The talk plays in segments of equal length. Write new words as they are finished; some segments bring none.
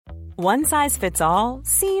One size fits all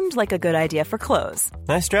seemed like a good idea for clothes.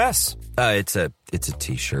 Nice dress. It's a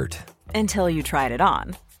t-shirt. Until you tried it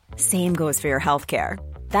on. Same goes for your healthcare.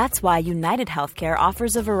 That's why United Healthcare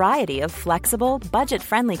offers a variety of flexible,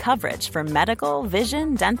 budget-friendly coverage for medical,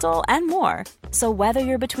 vision, dental, and more. So whether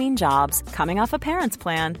you're between jobs, coming off a parent's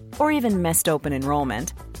plan, or even missed open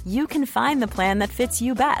enrollment, you can find the plan that fits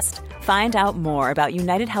you best. Find out more about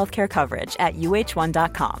United Healthcare coverage at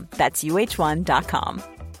uh1.com. That's uh1.com.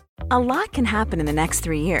 A lot can happen in the next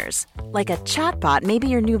 3 years. Like a chatbot may be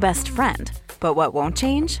your new best friend. But what won't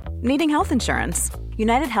change? Needing health insurance.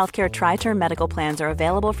 United Healthcare Tri-Term Medical Plans are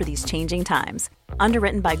available for these changing times.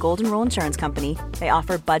 Underwritten by Golden Rule Insurance Company, they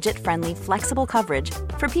offer budget-friendly, flexible coverage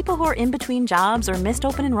for people who are in between jobs or missed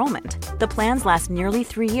open enrollment. The plans last nearly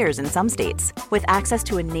 3 years in some states, with access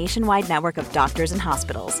to a nationwide network of doctors and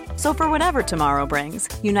hospitals. So for whatever tomorrow brings,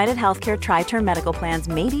 United Healthcare Tri-Term Medical Plans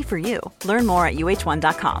may be for you. Learn more at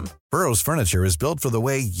uh1.com. Burrow's furniture is built for the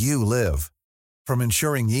way you live. From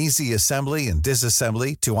ensuring easy assembly and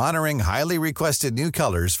disassembly to honoring highly requested new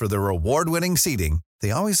colors for their award-winning seating, they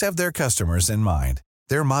always have their customers in mind.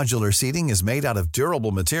 Their modular seating is made out of durable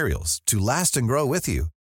materials to last and grow with you.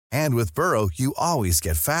 And with Burrow, you always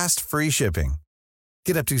get fast, free shipping.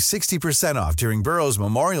 Get up to 60% off during Burrow's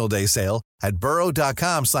Memorial Day sale at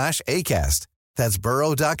burrow.com/ACAST. That's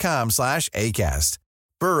burrow.com/ACAST.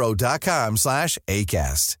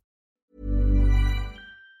 burrow.com/ACAST.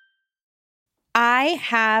 I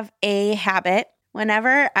have a habit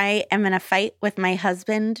whenever I am in a fight with my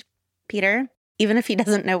husband, Peter, even if he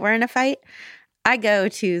doesn't know we're in a fight, I go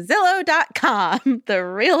to Zillow.com, the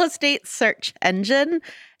real estate search engine,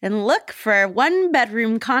 and look for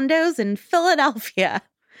one-bedroom condos in Philadelphia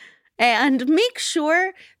and make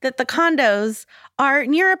sure that the condos are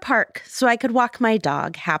near a park so I could walk my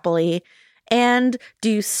dog happily and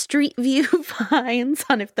do street view finds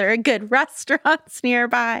on if there are good restaurants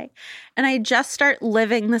nearby. And I just start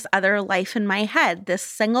living this other life in my head, this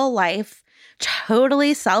single life,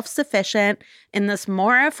 totally self-sufficient in this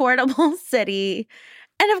more affordable city.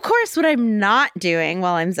 And of course, what I'm not doing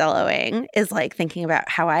while I'm Zillowing is like thinking about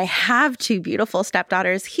how I have two beautiful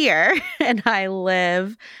stepdaughters here and I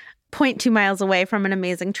live 0.2 miles away from an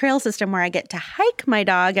amazing trail system where I get to hike my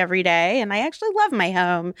dog every day. And I actually love my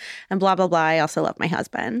home and blah, blah, blah. I also love my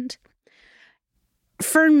husband.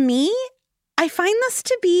 For me, I find this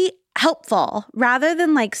to be helpful. Rather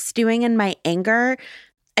than like stewing in my anger,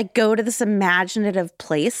 I go to this imaginative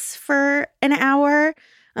place for an hour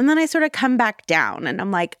and then I sort of come back down and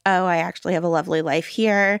I'm like, oh, I actually have a lovely life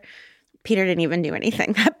here. Peter didn't even do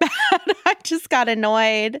anything that bad. I just got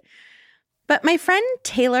annoyed. But my friend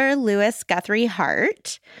Taylor Lewis Guthrie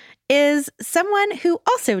Hart is someone who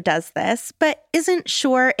also does this, but isn't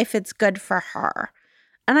sure if it's good for her.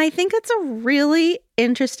 And I think it's a really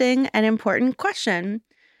interesting and important question.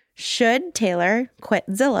 Should Taylor quit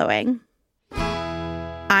Zillowing?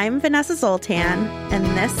 I'm Vanessa Zoltan, and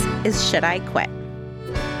this is Should I Quit?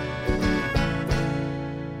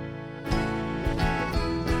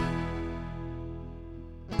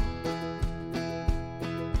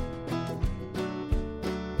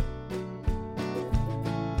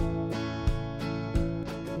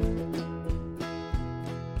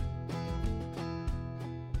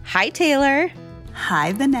 Hi, Taylor.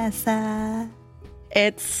 Hi, Vanessa.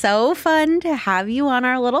 It's so fun to have you on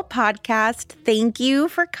our little podcast. Thank you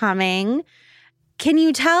for coming. Can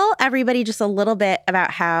you tell everybody just a little bit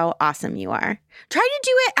about how awesome you are? Try to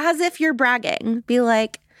do it as if you're bragging. Be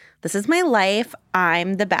like, this is my life.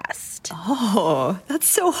 I'm the best. Oh, that's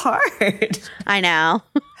so hard. I know.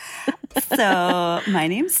 So my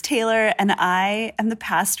name's Taylor, and I am the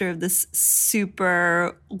pastor of this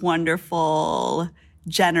super wonderful,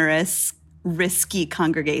 generous, risky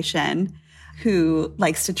congregation who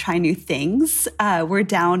likes to try new things. We're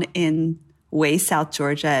down in way South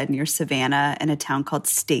Georgia near Savannah in a town called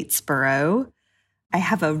Statesboro. I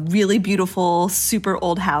have a really beautiful, super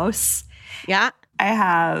old house. Yeah. I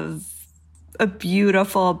have a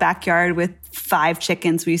beautiful backyard with 5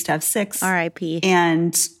 chickens. We used to have 6. R.I.P.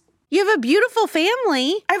 And you have a beautiful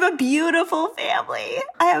family. I have a beautiful family.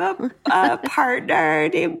 I have a partner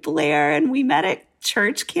named Blair, and we met at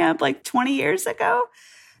church camp like 20 years ago.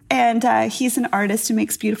 And he's an artist who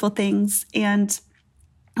makes beautiful things. And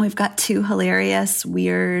we've got 2 hilarious,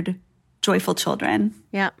 weird, joyful children.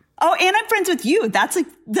 Yeah. Oh, and I'm friends with you. That's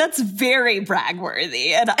very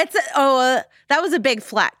bragworthy. And that was a big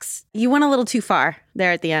flex. You went a little too far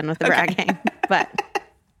there at the end with the bragging. But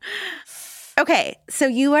okay, so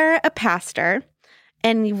you are a pastor,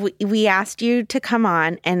 and we asked you to come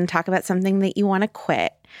on and talk about something that you want to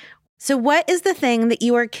quit. So what is the thing that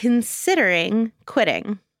you are considering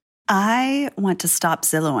quitting? I want to stop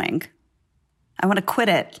Zillowing. I want to quit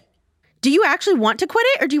it. Do you actually want to quit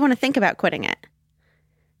it or do you want to think about quitting it?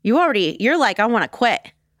 You're like, I want to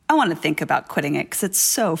quit. I want to think about quitting it because it's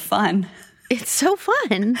so fun. It's so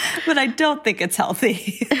fun. But I don't think it's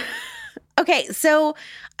healthy. Okay, so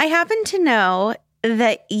I happen to know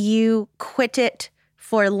that you quit it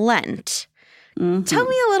for Lent. Mm-hmm. Tell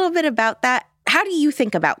me a little bit about that. How do you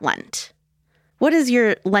think about Lent? What is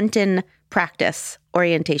your Lenten practice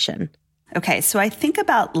orientation? Okay, so I think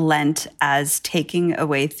about Lent as taking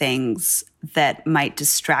away things that might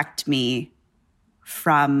distract me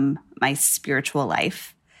from my spiritual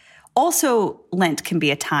life. Also, Lent can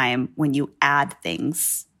be a time when you add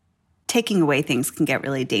things. Taking away things can get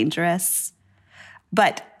really dangerous.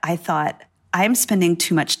 But I thought, I'm spending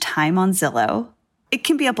too much time on Zillow. It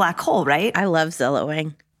can be a black hole, right? I love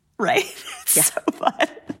Zillowing. Right? It's so fun.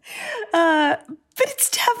 But it's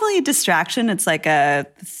definitely a distraction. It's like a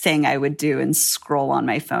thing I would do and scroll on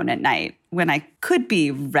my phone at night when I could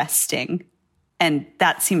be resting. And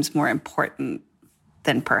that seems more important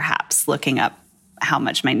than perhaps looking up how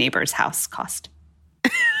much my neighbor's house cost.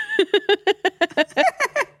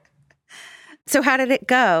 So how did it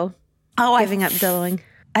go? Giving up Zillowing.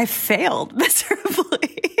 I failed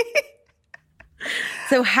miserably.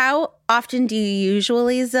 So how often do you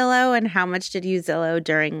usually Zillow and how much did you Zillow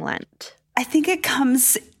during Lent? I think it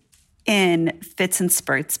comes in fits and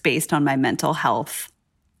spurts based on my mental health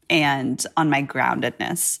and on my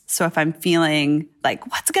groundedness. So if I'm feeling like,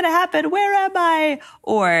 what's going to happen? Where am I?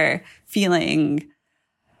 Or feeling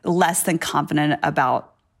less than confident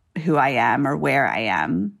about who I am or where I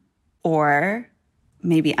am, or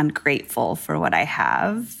maybe ungrateful for what I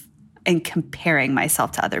have and comparing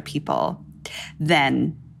myself to other people,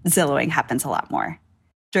 then Zillowing happens a lot more.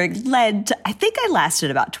 During Lent, I think I lasted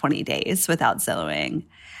about 20 days without Zillowing.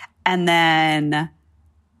 And then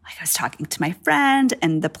I was talking to my friend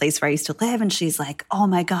in the place where I used to live, and she's like, oh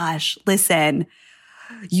my gosh, listen,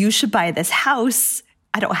 you should buy this house.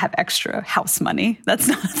 I don't have extra house money. That's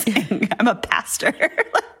not a thing. I'm a pastor.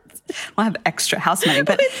 I don't have extra house money.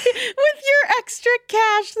 But with your extra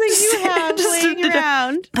cash that you have laying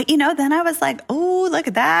around. But, then I was like, oh, look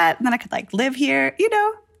at that. And then I could live here.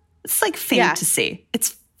 It's like fantasy. Yeah.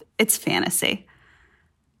 It's fantasy.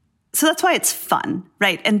 So that's why it's fun,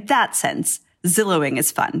 right? In that sense, Zillowing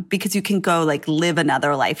is fun because you can go live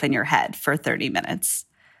another life in your head for 30 minutes.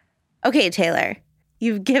 Okay, Taylor,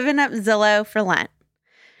 you've given up Zillow for Lent.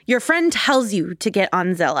 Your friend tells you to get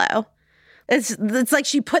on Zillow. It's like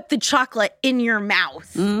she put the chocolate in your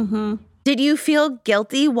mouth. Mm-hmm. Did you feel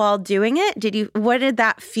guilty while doing it? What did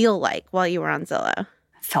that feel like while you were on Zillow? It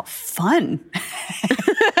felt fun.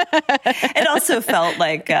 It also felt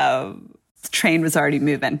like the train was already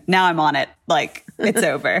moving. Now I'm on it. It's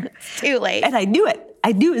over. It's too late. And I knew it.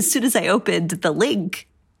 I knew as soon as I opened the link,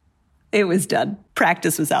 it was done.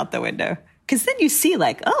 Practice was out the window. Because then you see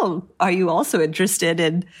oh, are you also interested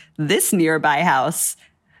in this nearby house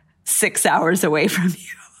 6 hours away from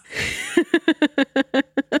you?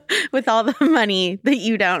 With all the money that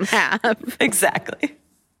you don't have. Exactly.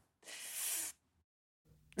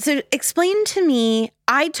 So explain to me,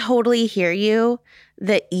 I totally hear you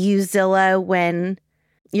that you Zillow when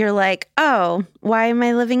you're like, oh, why am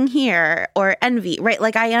I living here? Or envy,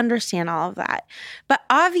 right? I understand all of that. But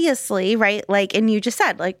obviously, right, and you just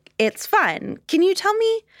said, it's fun. Can you tell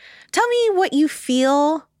me what you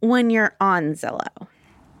feel when you're on Zillow?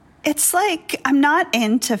 It's I'm not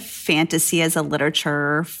into fantasy as a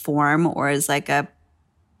literature form or as a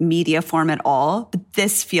media form at all, but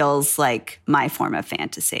this feels like my form of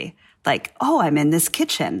fantasy. Oh, I'm in this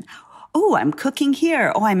kitchen. Oh, I'm cooking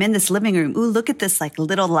here. Oh, I'm in this living room. Ooh, look at this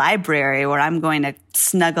little library where I'm going to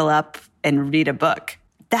snuggle up and read a book.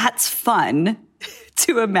 That's fun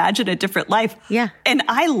to imagine a different life. Yeah. And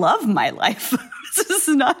I love my life. This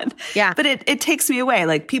is not. Yeah. But it takes me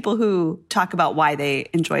away. People who talk about why they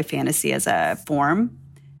enjoy fantasy as a form,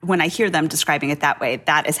 when I hear them describing it that way,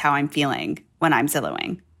 that is how I'm feeling when I'm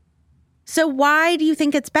Zillowing. So why do you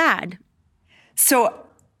think it's bad? So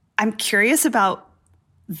I'm curious about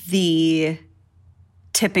the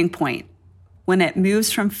tipping point when it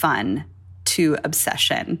moves from fun to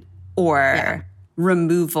obsession or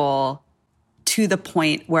removal to the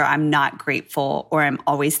point where I'm not grateful or I'm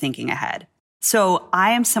always thinking ahead. So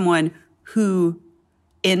I am someone who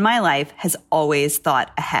in my life has always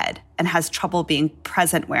thought ahead and has trouble being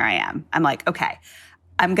present where I am. I'm like, okay,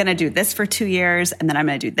 I'm going to do this for 2 years and then I'm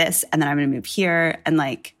going to do this and then I'm going to move here. And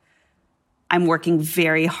I'm working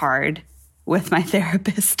very hard with my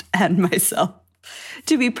therapist and myself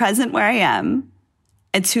to be present where I am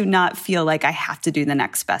and to not feel like I have to do the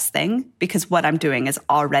next best thing because what I'm doing is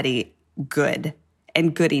already good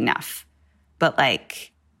and good enough. But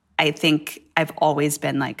like, I think I've always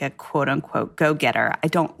been like a quote unquote go-getter. I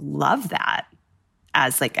don't love that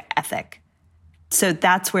as like an ethic. So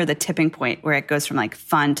that's where the tipping point where it goes from like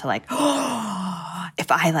fun to like, oh,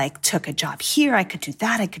 if I like took a job here, I could do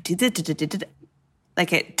that. I could do this.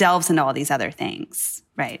 Like it delves into all these other things,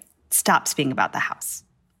 right? Stops being about the house.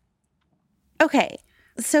 Okay.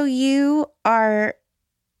 So you are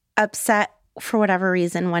upset for whatever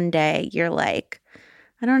reason one day. You're like,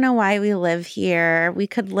 I don't know why we live here. We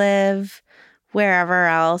could live wherever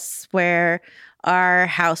else where our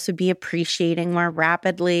house would be appreciating more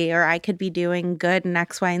rapidly, or I could be doing good in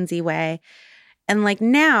X, Y, and Z way. And like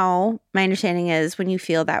now, my understanding is when you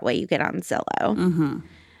feel that way, you get on Zillow. Mm-hmm.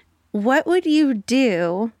 What would you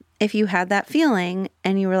do if you had that feeling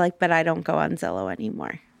and you were like, but I don't go on Zillow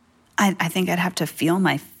anymore? I think I'd have to feel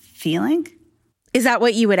my feeling. Is that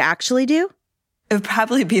what you would actually do? It would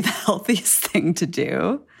probably be the healthiest thing to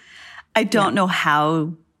do. I don't know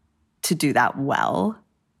how to do that well.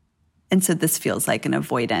 And so this feels like an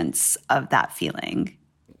avoidance of that feeling.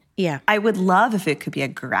 Yeah. I would love if it could be a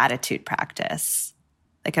gratitude practice,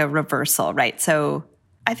 like a reversal, right? So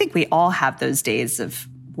I think we all have those days of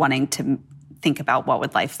wanting to think about what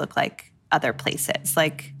would life look like other places.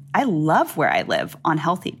 Like I love where I live on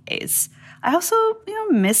healthy days. I also,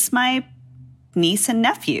 miss my niece and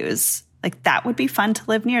nephews. Like that would be fun to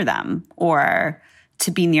live near them or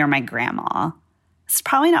to be near my grandma. It's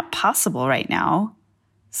probably not possible right now.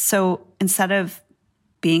 So instead of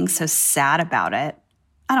being so sad about it,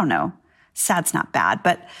 I don't know, sad's not bad,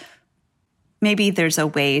 but maybe there's a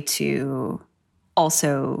way to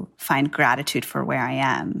also find gratitude for where I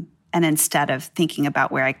am. And instead of thinking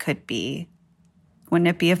about where I could be, wouldn't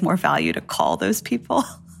it be of more value to call those people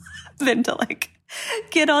than to like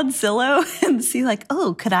get on Zillow and see like,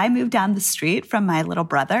 oh, could I move down the street from my little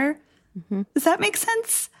brother? Mm-hmm. Does that make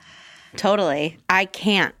sense? Totally. I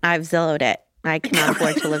can't. I've Zillowed it. I cannot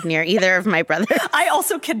afford to live near either of my brothers. I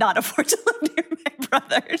also cannot afford to live near my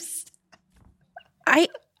brothers.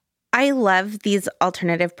 I love these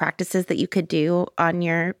alternative practices that you could do on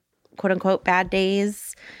your quote unquote bad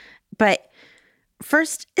days. But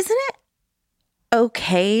first, isn't it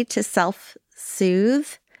okay to self-soothe?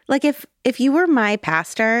 Like if you were my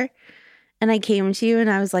pastor and I came to you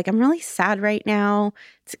and I was like, I'm really sad right now.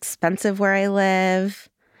 It's expensive where I live.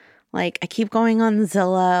 Like I keep going on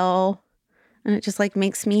Zillow and it just like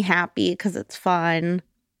makes me happy because it's fun.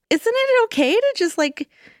 Isn't it okay to just like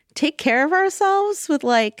take care of ourselves with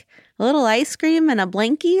like a little ice cream and a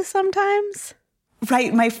blankie sometimes?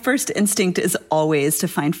 Right. My first instinct is always to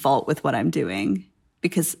find fault with what I'm doing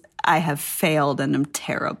because I have failed and I'm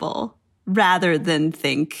terrible, rather than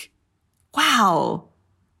think, wow,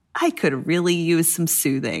 I could really use some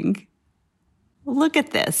soothing. Look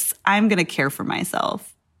at this. I'm going to care for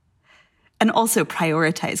myself. And also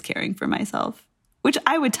prioritize caring for myself, which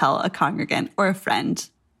I would tell a congregant or a friend.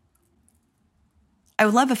 I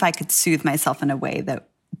would love if I could soothe myself in a way that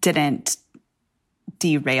didn't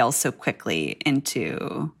derail so quickly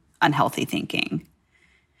into unhealthy thinking.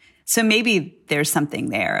 So maybe there's something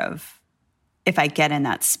there of if I get in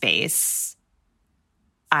that space,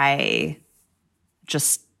 I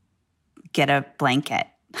just get a blanket.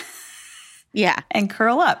 Yeah. And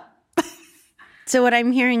curl up. So what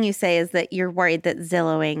I'm hearing you say is that you're worried that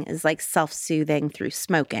Zillowing is like self-soothing through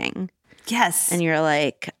smoking. Yes. And you're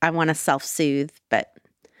like, I want to self-soothe, but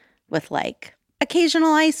with like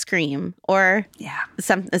occasional ice cream or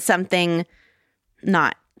something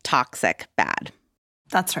not toxic, bad.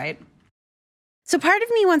 That's right. So part of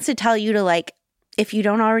me wants to tell you to like, if you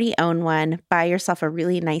don't already own one, buy yourself a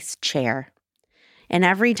really nice chair. And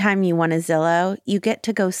every time you want a Zillow, you get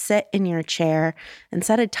to go sit in your chair and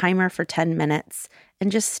set a timer for 10 minutes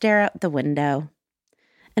and just stare out the window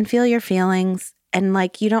and feel your feelings. And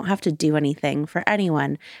like, you don't have to do anything for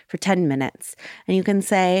anyone for 10 minutes. And you can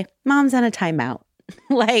say, Mom's on a timeout.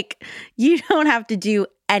 Like, you don't have to do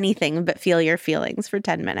anything but feel your feelings for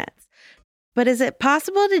 10 minutes. But is it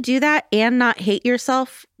possible to do that and not hate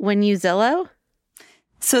yourself when you Zillow?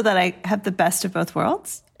 So that I have the best of both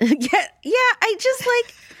worlds? Yeah, I just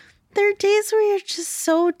like, there are days where you're just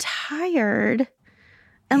so tired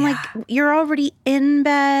and like you're already in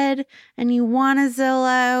bed and you want a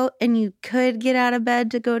Zillow and you could get out of bed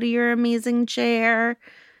to go to your amazing chair,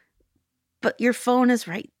 but your phone is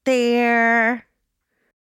right there.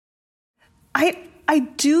 I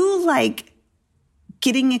do like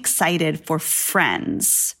getting excited for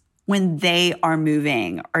friends when they are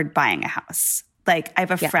moving or buying a house. Like I have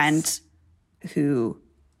a friend who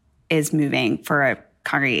is moving for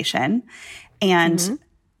congregation. And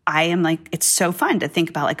I am like, it's so fun to think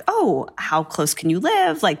about like, oh, how close can you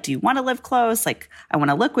live? Like, do you want to live close? Like, I want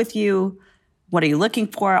to look with you. What are you looking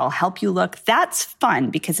for? I'll help you look. That's fun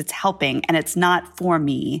because it's helping and it's not for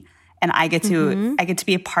me. And I get to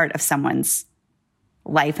be a part of someone's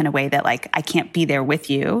life in a way that like, I can't be there with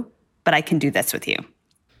you, but I can do this with you.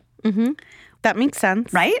 That makes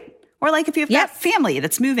sense. Right? Or like if you've got family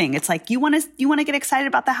that's moving, it's like you want to get excited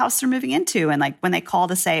about the house they're moving into. And like when they call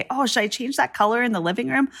to say, oh, should I change that color in the living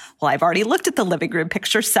room? Well, I've already looked at the living room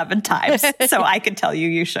picture 7 times, so I can tell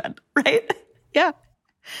you should, right? Yeah.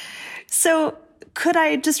 So could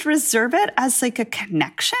I just reserve it as like a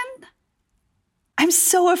connection? I'm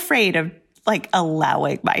so afraid of like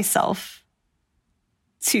allowing myself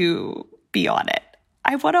to be on it.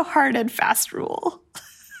 I want a hard and fast rule.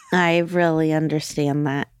 I really understand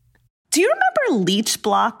that. Do you remember Leech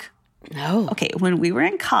Block? No. Okay, when we were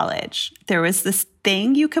in college, there was this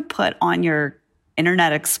thing you could put on your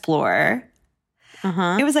Internet Explorer.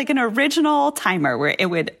 It was like an original timer where it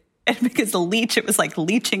would, because the leech, it was like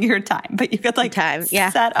leeching your time, but you could like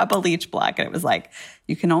set up a leech block and it was like,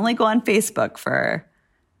 you can only go on Facebook for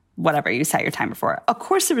whatever you set your timer for. Of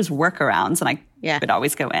course, there was workarounds and I would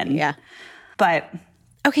always go in. Yeah. But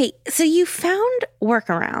okay, so you found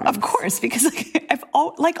workarounds. of course, because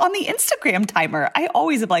like on the Instagram timer, I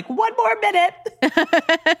always am like, 1 more minute.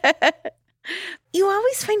 You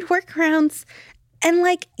always find workarounds and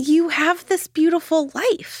like you have this beautiful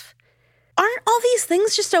life. Aren't all these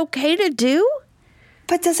things just okay to do?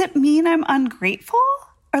 But does it mean I'm ungrateful?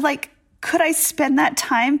 Or like, could I spend that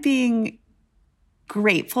time being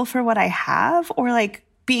grateful for what I have or like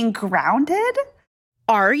being grounded?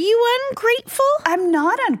 Are you ungrateful? I'm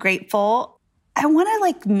not ungrateful. I want to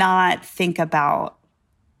like not think about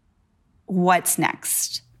what's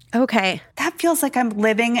next. Okay. That feels like I'm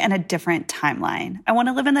living in a different timeline. I want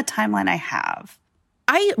to live in the timeline I have.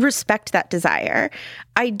 I respect that desire.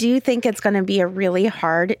 I do think it's going to be a really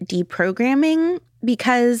hard deprogramming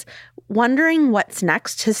because wondering what's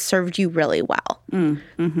next has served you really well.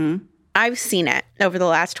 I've seen it over the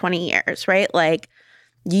last 20 years, right? Like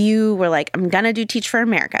you were like, I'm going to do Teach for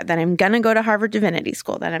America, then I'm going to go to Harvard Divinity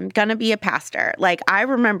School, then I'm going to be a pastor. Like I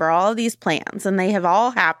remember all of these plans and they have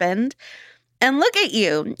all happened. And look at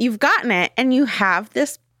you, you've gotten it and you have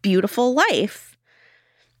this beautiful life.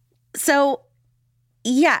 So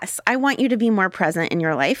yes, I want you to be more present in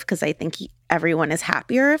your life because I think everyone is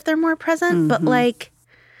happier if they're more present. But like,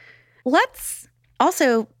 let's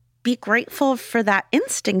also be grateful for that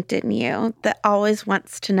instinct in you that always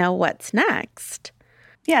wants to know what's next.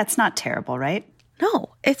 Yeah, it's not terrible, right?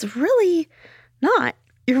 No, it's really not.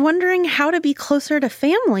 You're wondering how to be closer to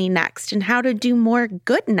family next and how to do more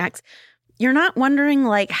good next. You're not wondering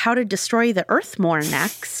like how to destroy the earth more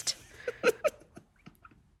next.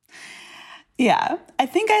 Yeah, I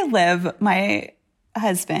think my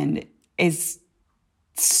husband is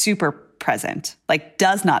super present, like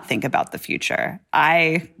does not think about the future.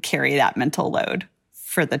 I carry that mental load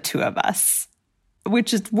for the two of us,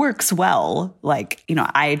 which works well. Like,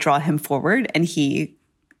 I draw him forward and he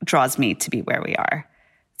draws me to be where we are.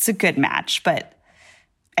 It's a good match, but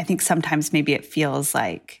I think sometimes maybe it feels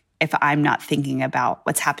like if I'm not thinking about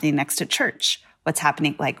what's happening next at church, what's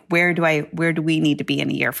happening, like where do we need to be in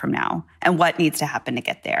a year from now and what needs to happen to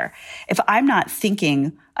get there? If I'm not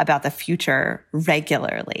thinking about the future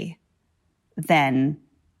regularly, then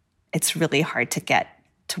it's really hard to get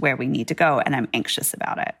to where we need to go and I'm anxious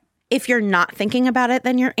about it. If you're not thinking about it,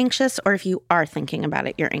 then you're anxious, or if you are thinking about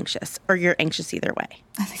it, you're anxious, or you're anxious either way.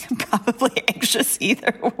 I think I'm probably anxious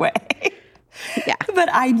either way. Yeah. But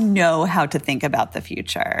I know how to think about the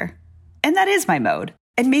future. And that is my mode.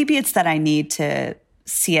 And maybe it's that I need to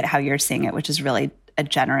see it how you're seeing it, which is really a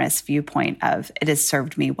generous viewpoint of it has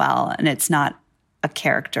served me well and it's not a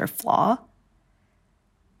character flaw.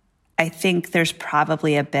 I think there's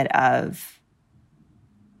probably a bit of,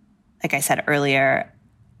 like I said earlier,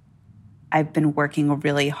 I've been working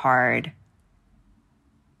really hard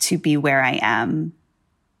to be where I am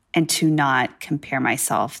and to not compare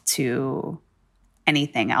myself to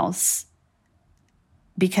anything else.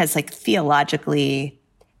 Because like theologically,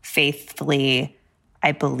 faithfully,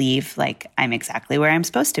 I believe like I'm exactly where I'm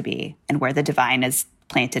supposed to be and where the divine has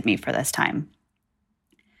planted me for this time.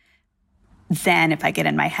 Then if I get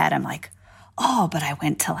in my head, I'm like, oh, but I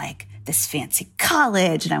went to like this fancy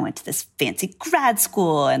college and I went to this fancy grad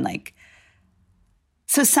school and like,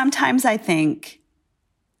 so sometimes I think,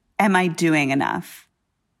 am I doing enough?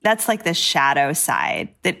 That's like the shadow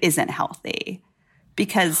side that isn't healthy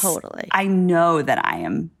because Totally. I know that I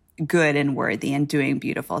am good and worthy and doing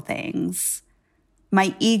beautiful things.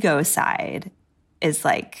 My ego side is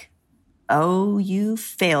like, oh, you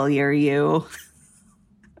failure, you.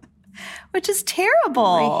 Which is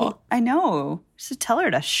terrible. I know. Just tell her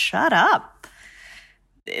to shut up.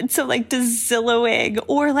 And so like does Zillowing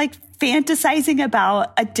or like fantasizing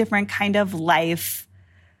about a different kind of life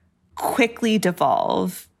quickly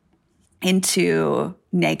devolve into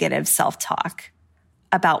negative self-talk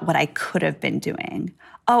about what I could have been doing.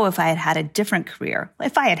 Oh, if I had had a different career.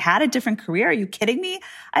 If I had had a different career, are you kidding me?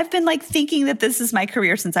 I've been like thinking that this is my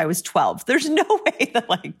career since I was 12. There's no way that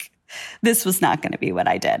like this was not going to be what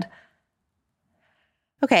I did.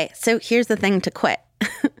 Okay, so here's the thing to quit.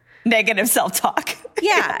 Negative self-talk.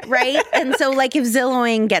 Yeah, right? And so like if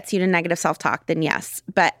Zillowing gets you to negative self-talk, then yes.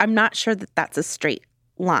 But I'm not sure that that's a straight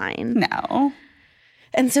line. No.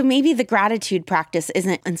 And so maybe the gratitude practice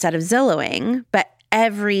isn't instead of Zillowing, but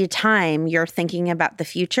every time you're thinking about the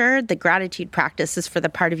future, the gratitude practice is for the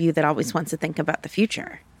part of you that always wants to think about the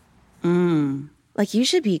future. Like you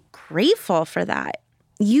should be grateful for that.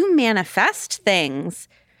 You manifest things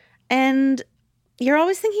and you're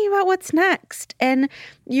always thinking about what's next. And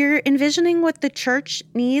you're envisioning what the church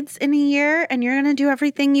needs in a year and you're going to do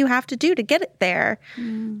everything you have to do to get it there.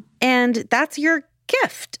 And that's your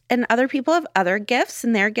gift. And other people have other gifts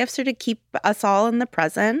and their gifts are to keep us all in the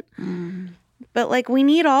present. But like we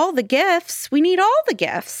need all the gifts. We need all the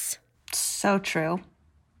gifts. So true.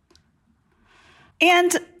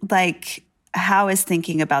 And like how has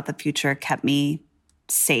thinking about the future kept me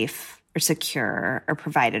safe or secure or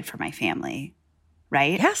provided for my family?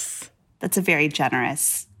 Right? Yes. That's a very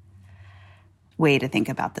generous way to think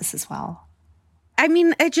about this as well. I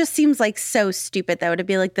mean, it just seems like so stupid, though, to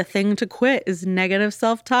be like the thing to quit is negative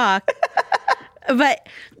self-talk. But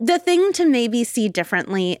the thing to maybe see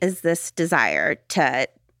differently is this desire to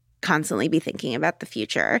constantly be thinking about the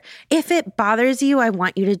future. If it bothers you, I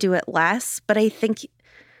want you to do it less. But I think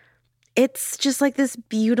it's just like this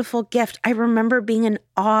beautiful gift. I remember being in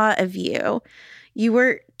awe of you. You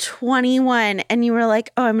were 21 and you were like,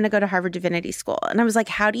 oh, I'm going to go to Harvard Divinity School. And I was like,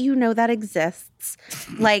 how do you know that exists?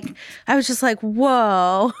 Like, I was just like,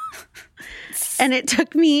 whoa. And it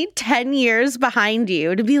took me 10 years behind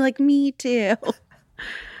you to be like, me too.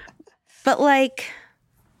 But like,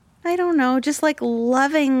 I don't know, just like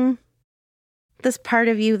loving this part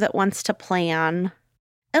of you that wants to plan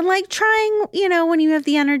and like trying, you know, when you have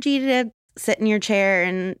the energy to sit in your chair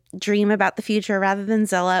and dream about the future rather than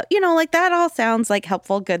Zillow. You know, like that all sounds like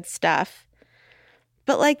helpful, good stuff.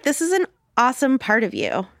 But like this is an awesome part of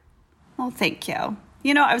you. Well, thank you.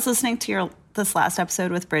 You know, I was listening to this last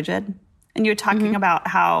episode with Bridget, and you're talking about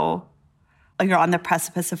how you're on the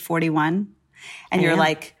precipice of 41. And you're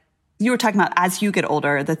like, you were talking about as you get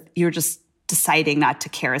older, that you're just deciding not to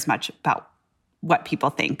care as much about what people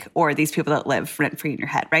think or these people that live rent-free in your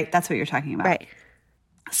head, right? That's what you're talking about. Right.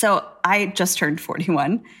 So I just turned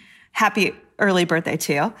 41. Happy early birthday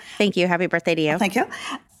to you. Thank you. Happy birthday to you. Thank you.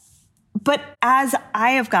 But as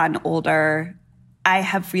I have gotten older, I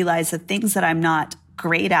have realized that things that I'm not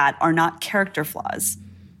great at are not character flaws.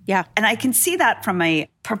 Yeah. And I can see that from a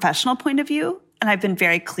professional point of view. And I've been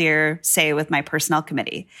very clear, say, with my personnel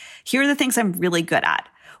committee. Here are the things I'm really good at.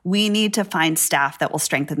 We need to find staff that will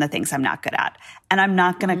strengthen the things I'm not good at. And I'm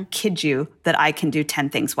not going to kid you that I can do 10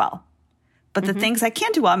 things well. But the things I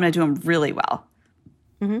can't do well, I'm going to do them really well.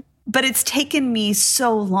 But it's taken me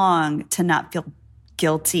so long to not feel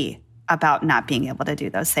guilty about not being able to do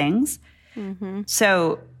those things.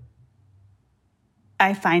 So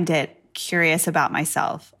I find it curious about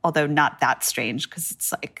myself, although not that strange because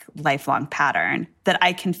it's like lifelong pattern, that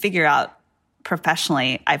I can figure out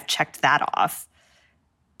professionally, I've checked that off.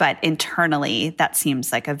 But internally, that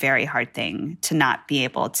seems like a very hard thing to not be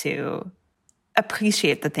able to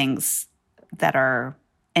appreciate the things that are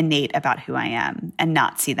innate about who I am and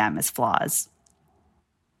not see them as flaws.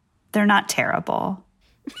 They're not terrible.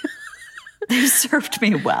 They served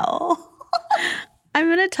me well. I'm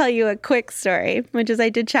going to tell you a quick story, which is I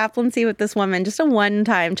did chaplaincy with this woman, just a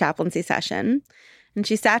one-time chaplaincy session. And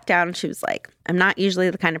she sat down and she was like, I'm not usually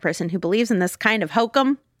the kind of person who believes in this kind of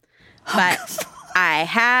hokum, but I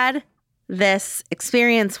had this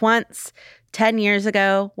experience once 10 years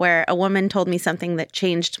ago where a woman told me something that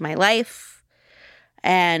changed my life.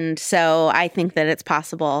 And so I think that it's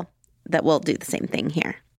possible that we'll do the same thing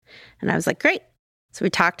here. And I was like, great. So we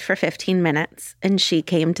talked for 15 minutes and she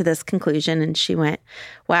came to this conclusion and she went,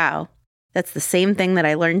 wow, that's the same thing that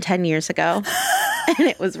I learned 10 years ago. And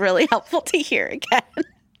it was really helpful to hear again.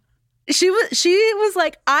 She was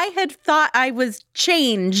like, I had thought I was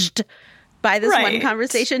changed by this one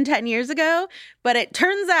conversation 10 years ago, but it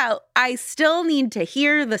turns out I still need to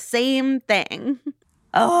hear the same thing.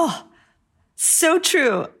 Oh, so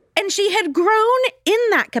true. And she had grown in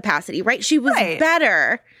that capacity, right? She was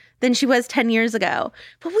better than she was 10 years ago.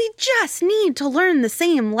 But we just need to learn the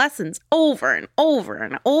same lessons over and over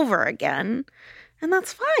and over again. And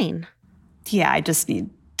that's fine. Yeah, I just need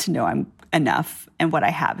to know I'm enough and what I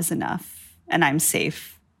have is enough and I'm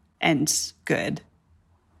safe and good.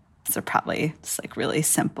 These are probably just like really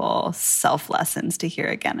simple self lessons to hear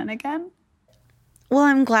again and again. Well,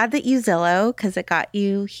 I'm glad that you Zillow because it got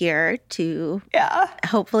you here to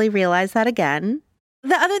hopefully realize that again.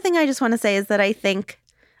 The other thing I just want to say is that I think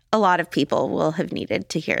a lot of people will have needed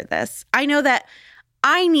to hear this. I know that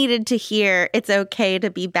I needed to hear it's okay to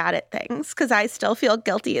be bad at things because I still feel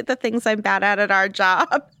guilty at the things I'm bad at our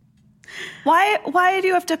job. Why do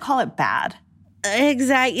you have to call it bad?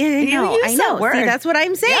 Exactly. I know. Word. See, that's what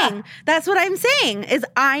I'm saying. Yeah. That's what I'm saying is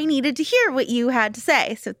I needed to hear what you had to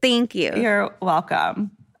say. So thank you. You're welcome.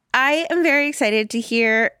 I am very excited to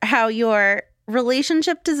hear how your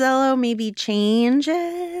relationship to Zillow maybe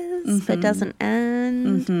changes but doesn't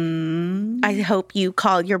end. Mm-hmm. I hope you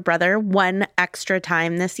call your brother one extra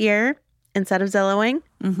time this year instead of Zillowing.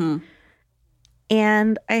 Mm-hmm.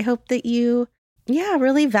 And I hope that you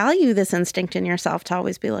really value this instinct in yourself to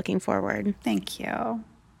always be looking forward. Thank you.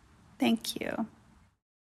 Thank you.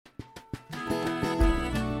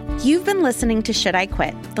 You've been listening to Should I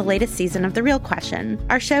Quit, the latest season of The Real Question.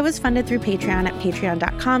 Our show is funded through Patreon at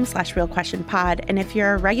patreon.com/realquestionpod. And if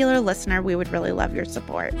you're a regular listener, we would really love your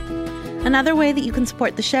support. Another way that you can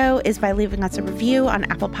support the show is by leaving us a review on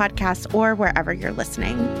Apple Podcasts or wherever you're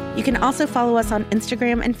listening. You can also follow us on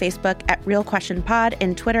Instagram and Facebook at Real Question Pod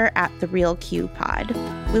and Twitter at The Real Q Pod.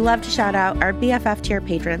 We love to shout out our BFF tier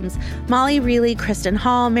patrons, Molly Reilly, Kristen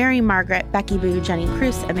Hall, Mary Margaret, Becky Boo, Jenny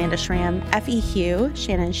Cruz, Amanda Schramm, Effie Hugh,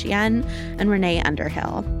 Shannon Sheehan, and Renee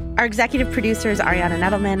Underhill. Our executive producer is Ariana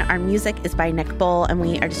Nettleman. Our music is by Nick Bull, and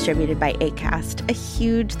we are distributed by Acast. A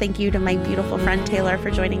huge thank you to my beautiful friend Taylor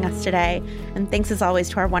for joining us today. And thanks as always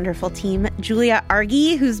to our wonderful team, Julia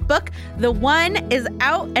Argy, whose book, The One, is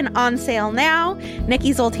out and on sale now.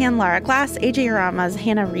 Nikki Zoltan, Lara Glass, AJ Aramas,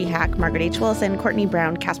 Hannah Rehack, Margaret H. Wilson, Courtney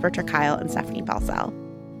Brown, Casper Terkyle, and Stephanie Balsell.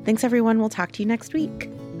 Thanks, everyone. We'll talk to you next week.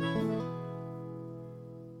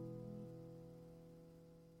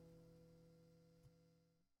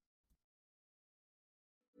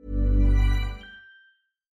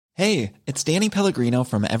 Hey, it's Danny Pellegrino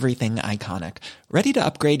from Everything Iconic. Ready to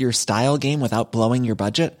upgrade your style game without blowing your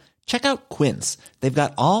budget? Check out Quince. They've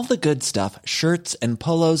got all the good stuff, shirts and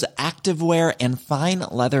polos, activewear, and fine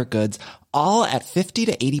leather goods, all at 50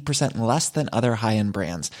 to 80% less than other high-end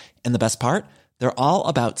brands. And the best part? They're all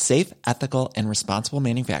about safe, ethical, and responsible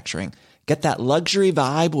manufacturing. Get that luxury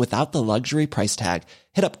vibe without the luxury price tag.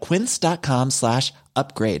 Hit up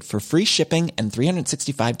quince.com/upgrade for free shipping and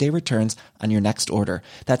 365-day returns on your next order.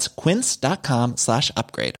 That's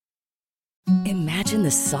quince.com/upgrade. Imagine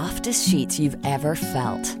the softest sheets you've ever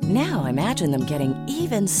felt. Now imagine them getting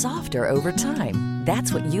even softer over time.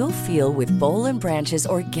 That's what you'll feel with Boll & Branch's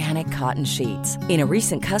organic cotton sheets. In a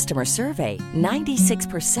recent customer survey,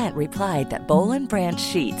 96% replied that Boll & Branch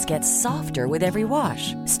sheets get softer with every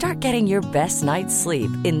wash. Start getting your best night's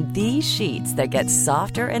sleep in these sheets that get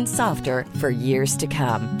softer and softer for years to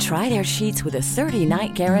come. Try their sheets with a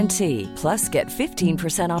 30-night guarantee. Plus, get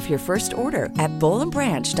 15% off your first order at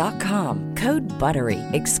bollandbranch.com. Code BUTTERY.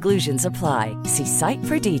 Exclusions apply. See site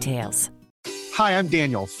for details. Hi, I'm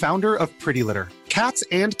Daniel, founder of Pretty Litter. Cats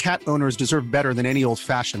and cat owners deserve better than any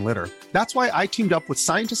old-fashioned litter. That's why I teamed up with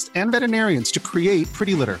scientists and veterinarians to create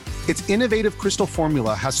Pretty Litter. Its innovative crystal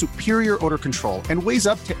formula has superior odor control and weighs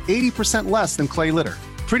up to 80% less than clay litter.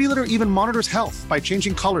 Pretty Litter even monitors health by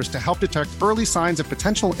changing colors to help detect early signs of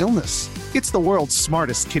potential illness. It's the world's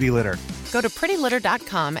smartest kitty litter. Go to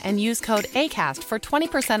prettylitter.com and use code ACAST for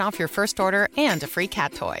 20% off your first order and a free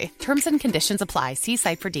cat toy. Terms and conditions apply. See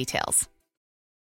site for details.